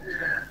surprise.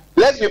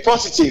 Let's be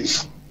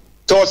positive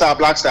towards our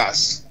Black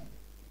Stars.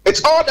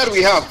 It's all that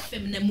we have.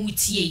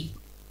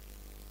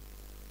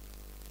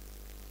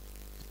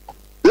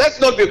 Let's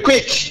not be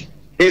quick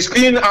in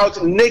screening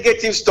out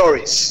negative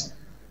stories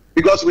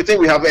because we think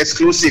we have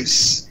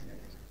exclusives.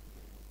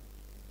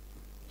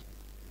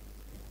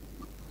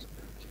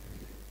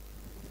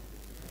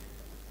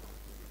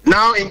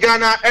 Now in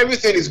Ghana,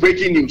 everything is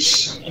breaking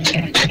news.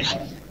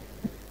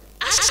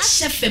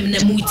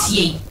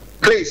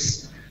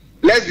 Please,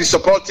 let's be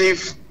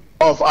supportive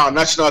of our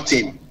national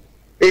team.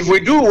 If we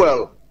do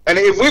well, and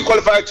if we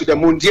qualify to the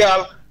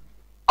Mundial,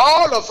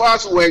 all of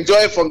us will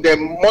enjoy from the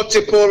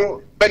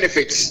multiple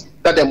benefits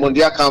that the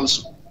Mundial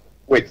comes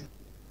with.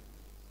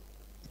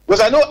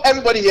 Because I know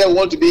everybody here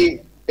wants to be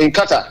in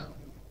Qatar.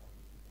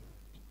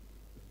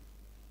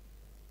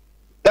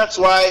 That's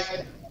why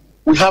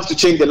we have to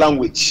change the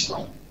language.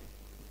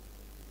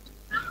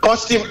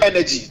 Positive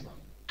energy.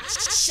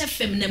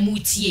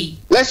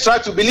 Let's try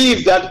to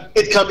believe that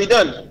it can be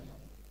done.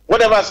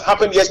 Whatever has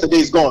happened yesterday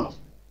is gone.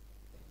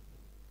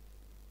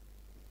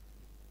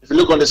 If you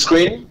look on the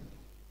screen,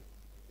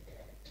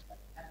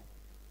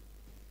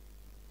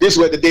 these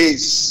were the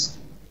days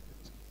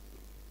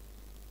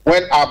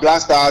when our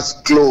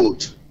blasters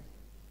glowed.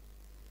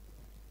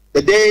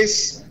 The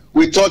days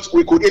we thought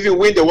we could even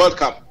win the World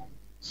Cup.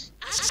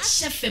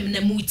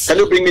 Can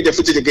you bring me the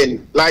footage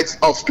again? Lights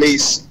off,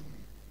 please.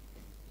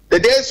 The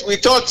days we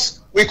thought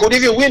we could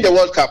even win the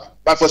World Cup,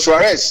 but for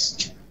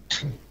Suarez.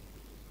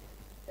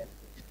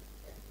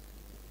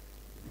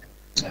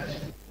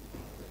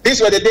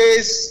 These were the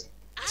days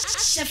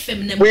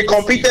we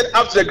competed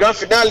up to the grand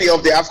finale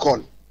of the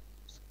AFCON.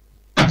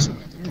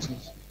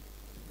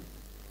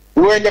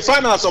 We were in the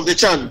finals of the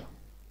CHAN.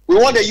 We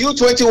won the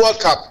U20 World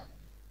Cup.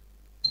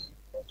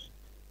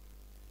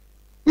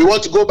 We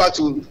want to go back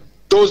to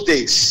those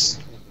days.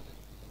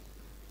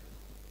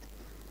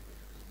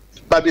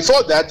 But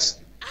before that,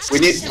 we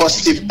need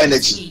positive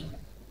energy.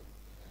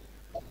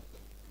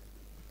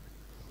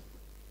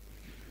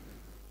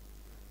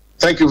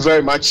 Thank you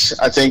very much.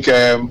 I think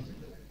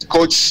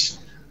Coach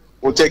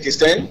will take his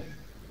turn.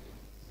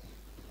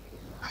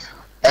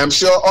 I'm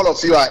sure all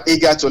of you are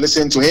eager to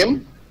listen to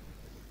him.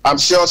 I'm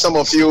sure some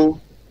of you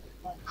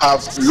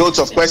have loads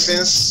of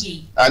questions.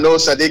 I know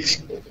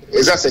Sadiq,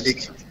 is that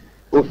Sadiq?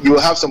 You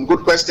will have some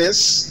good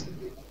questions.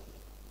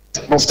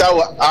 Muftau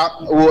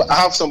will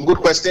have some good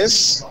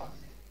questions.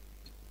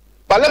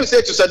 But let me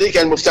say to Sadiq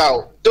and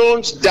Muftau,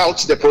 don't doubt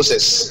the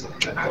process.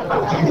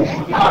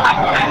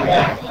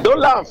 Don't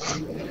laugh.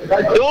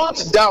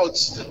 Don't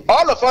doubt.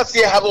 All of us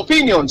here have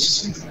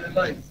opinions.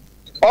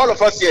 All of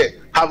us here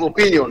have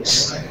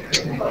opinions.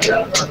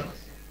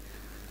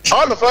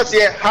 All of us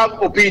here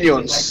have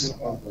opinions.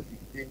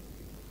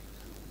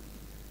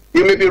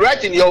 You may be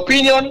right in your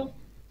opinion,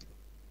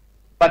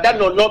 but that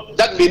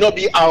may not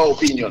be our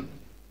opinion.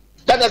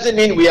 That doesn't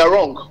mean we are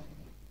wrong.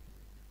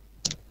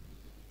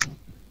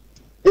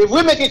 If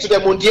we make it to the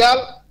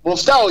Mundial,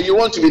 Muftau, you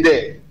want to be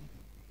there.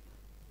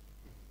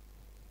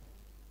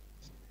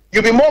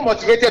 You'll be more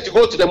motivated to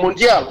go to the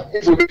Mundial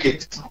if we make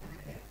it.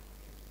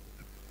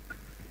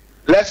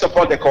 Let's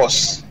support the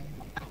cause.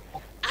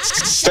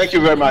 Thank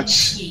you very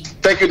much.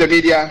 Thank you, the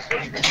media.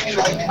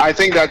 I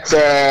think that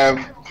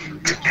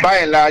by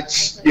and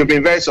large, you've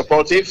been very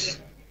supportive.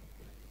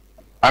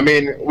 I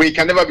mean, we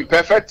can never be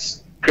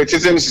perfect.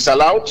 Criticism is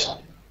allowed.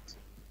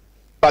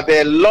 But there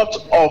are a lot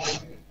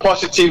of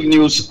positive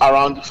news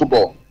around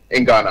football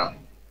in Ghana.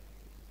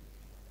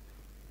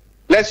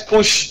 Let's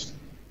push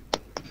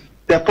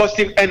the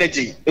positive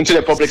energy into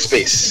the public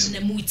space.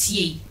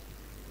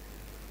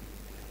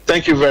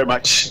 Thank you very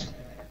much.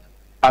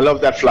 I love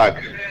that flag.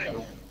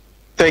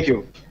 Thank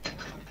you.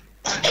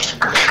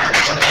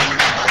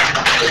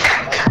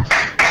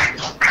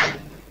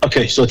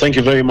 Okay, so thank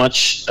you very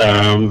much,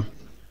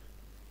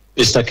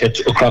 Mr. Ket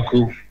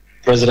Okaku,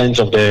 President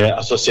of the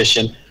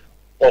Association.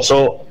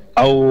 Also,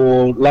 I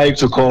would like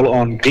to call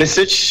on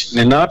Glisic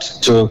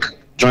Nenad to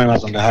join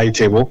us on the high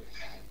table.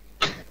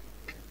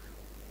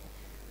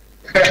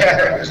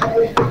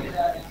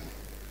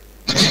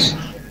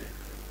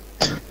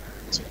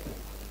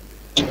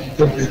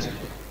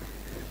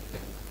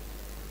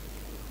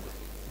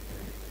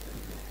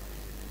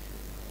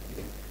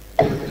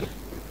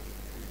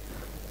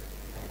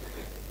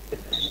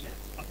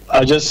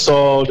 I just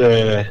saw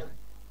the.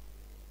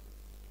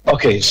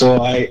 Okay,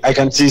 so I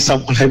can see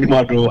someone,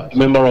 a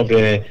member of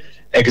the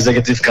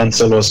Executive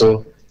Council,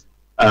 also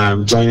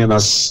joining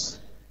us.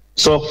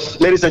 So,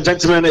 ladies and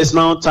gentlemen, it's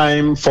now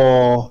time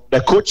for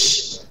the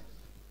coach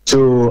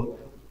to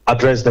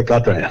address the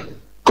gathering.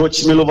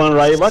 Coach Milovan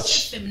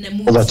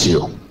Rajevac, over to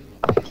you.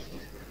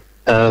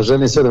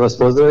 Želim sve da vas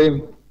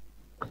pozdravim.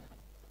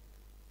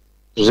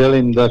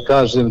 Želim da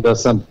kažem da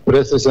sam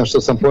presrećan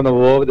što sam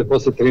ponovo ovdje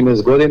posle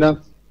 13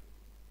 godina.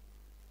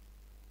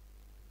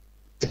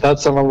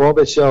 Tad sam vam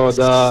obećao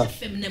da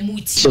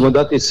ćemo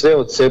dati sve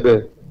od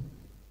sebe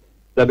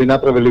da bi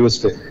napravili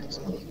uspjeh.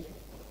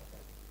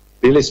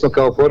 Bili smo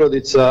kao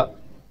porodica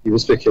i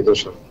uspjeh je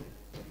došao.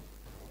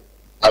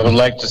 I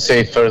would like to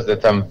say first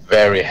that I'm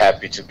very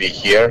happy to be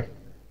here.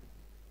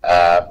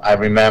 I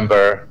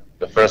remember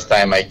the first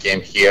time I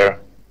came here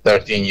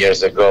 13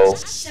 years ago,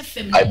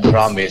 I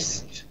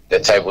promised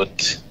that I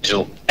would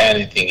do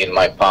anything in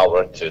my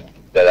power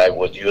that I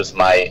would use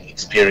my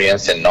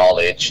experience and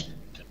knowledge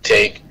to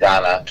take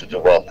Ghana to the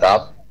World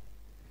Cup.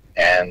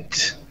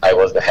 And I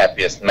was the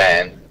happiest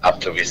man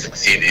after we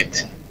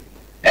succeeded.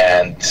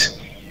 and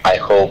I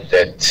hope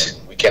that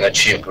we can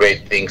achieve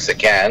great things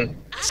again.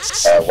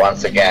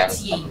 Once again,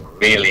 I'm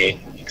really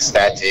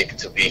ecstatic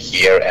to be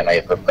here, and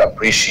I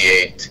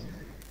appreciate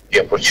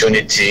the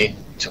opportunity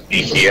to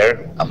be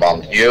here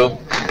among you,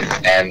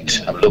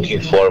 and I'm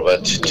looking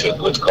forward to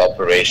good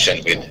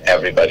cooperation with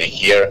everybody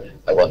here.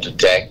 I want to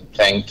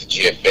thank the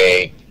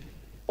GFA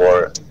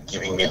for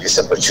giving me this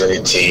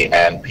opportunity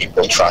and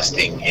people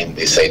trusting in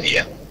this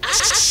idea.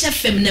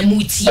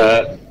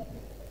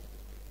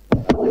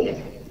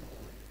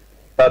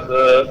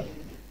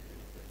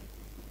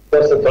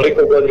 Posle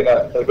toliko godina,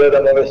 kad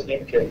gledam ove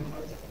snimke,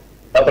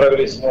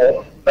 napravili smo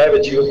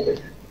najveći uspjeh.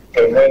 To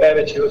je moj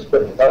najveći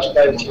uspjeh, naš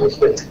najveći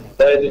uspjeh,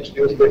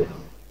 zajednički uspjeh.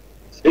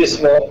 Svi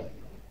smo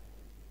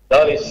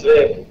dali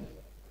sve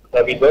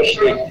da bi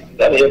došli,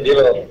 da nije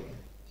bilo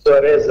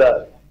Suareza,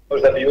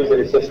 možda bi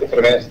uzeli svjetsko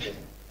prvenstvo.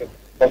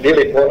 Smo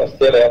bili ponos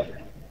cijele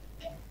Afrike.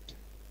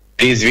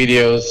 These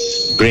videos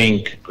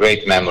bring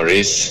great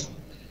memories,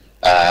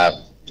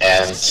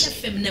 and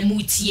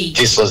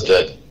this was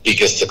the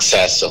biggest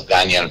success of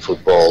Ghanaian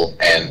football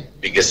and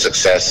biggest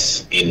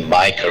success in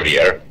my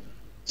career.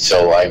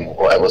 So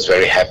I was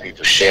very happy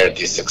to share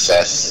this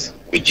success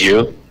with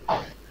you.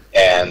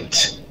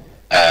 And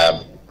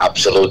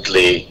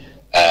absolutely,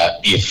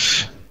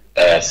 if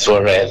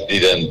Suarez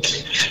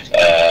didn't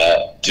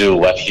do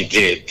what he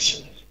did,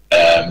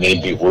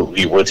 maybe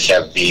we would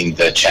have been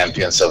the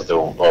champions of the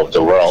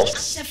world.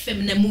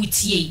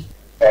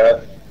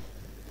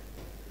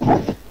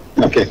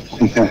 Okay.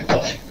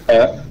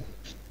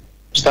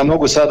 Šta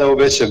mogu sada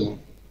obećam?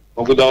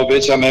 Mogu da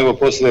obećam, evo,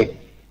 posle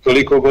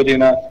toliko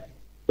godina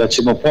da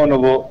ćemo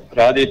ponovo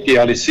raditi,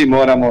 ali svi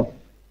moramo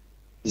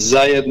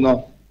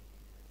zajedno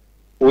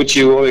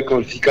ući u ove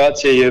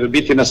kvalifikacije, jer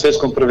biti na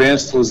svjetskom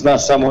prvenstvu zna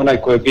samo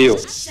onaj ko je bio.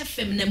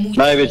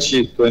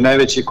 To je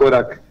najveći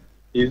korak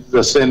i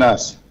za sve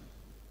nas.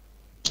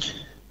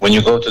 When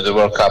you go to the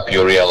World Cup,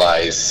 you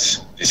realize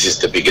this is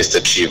the biggest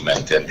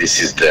achievement and this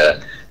is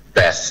the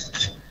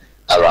best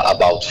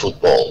about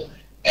football.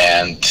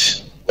 And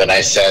when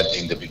I said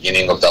in the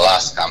beginning of the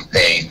last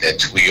campaign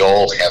that we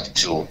all have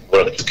to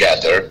work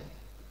together,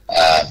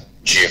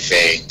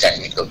 GFA,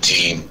 technical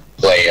team,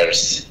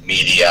 players,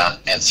 media,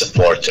 and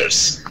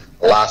supporters.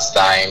 Last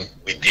time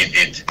we did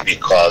it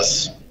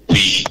because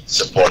we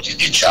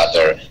supported each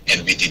other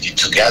and we did it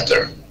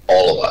together,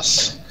 all of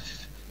us.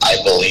 I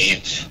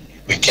believe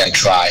we can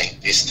try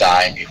this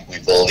time if we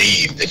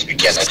believe that we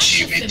can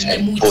achieve it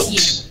and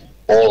put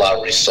all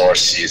our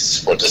resources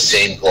for the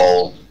same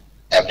goal.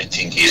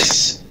 Everything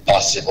is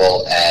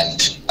possible,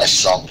 and I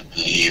strongly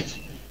believe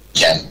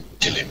can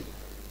deliver.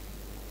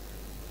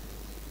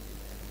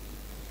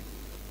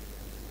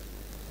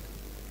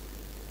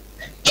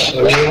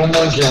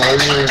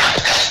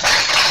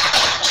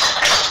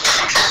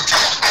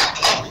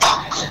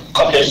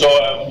 Okay, so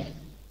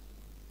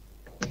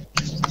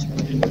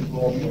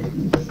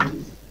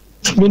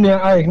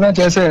I not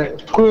just say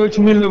Coach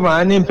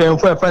Milovan in pen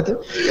for party.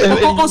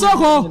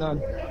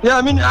 Yeah,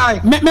 I mean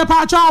me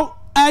pacho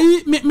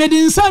me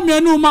din sam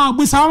yanu ma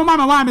bu sa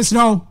ma wa me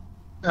sro.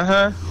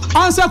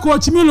 Answer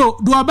Coach Milo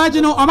do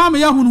abaji no o ma me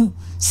yahunu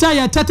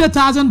say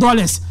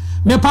 $30,000.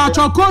 Me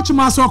pacho Coach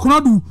Maso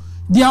Konadu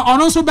dia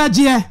ono so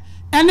baje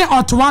ene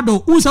Otto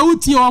usa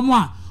uti o mo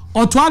a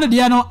Otto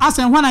dia no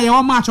asen hwana ye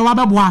o match wa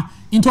beboa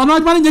into ono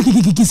adwa nye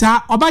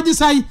kikikisa obaji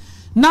sai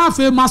na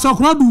afa Maso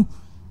Konadu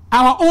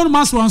our own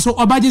Maxwell so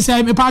obaji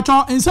say me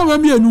pacho ense wa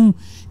mienu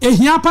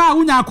ehia pa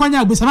unya akwanya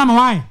agbesama ma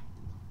why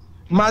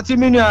Mati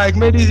minu I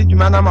made this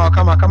jumana ma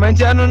kama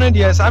nti anu no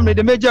de sam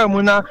de meja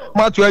mu na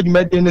mato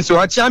adwuma de ne so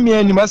achia me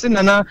ani mase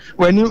nana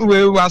wani we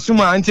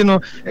wasuma anti no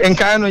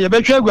enkai no ye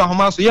betwa agua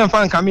homa so ye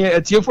mfa nka me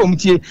atie fom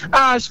tie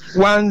ash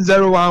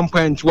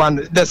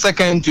 101.1 the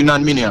second to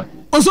none million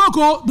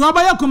Osoko do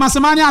abaye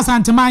komasemani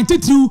asanteman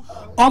titru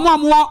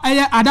omo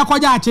eye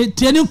adakoja ache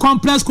training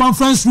complex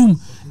conference room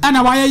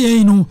ana waye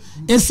ye no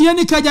esie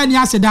ni kaja ni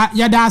aseda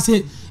ya da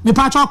ase me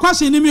patwa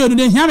kwase ni me onu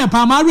de hia me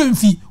pa ma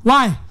remfi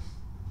why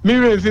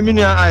Mirror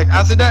Fiminia,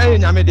 I said that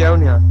in Amedia.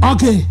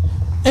 Okay.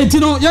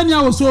 Etino,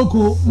 Yanya was so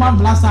cool. My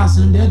blasters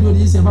and they do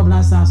this about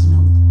blasters.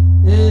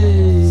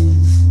 Hey,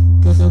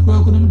 because I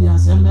couldn't be a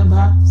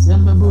Sembeba.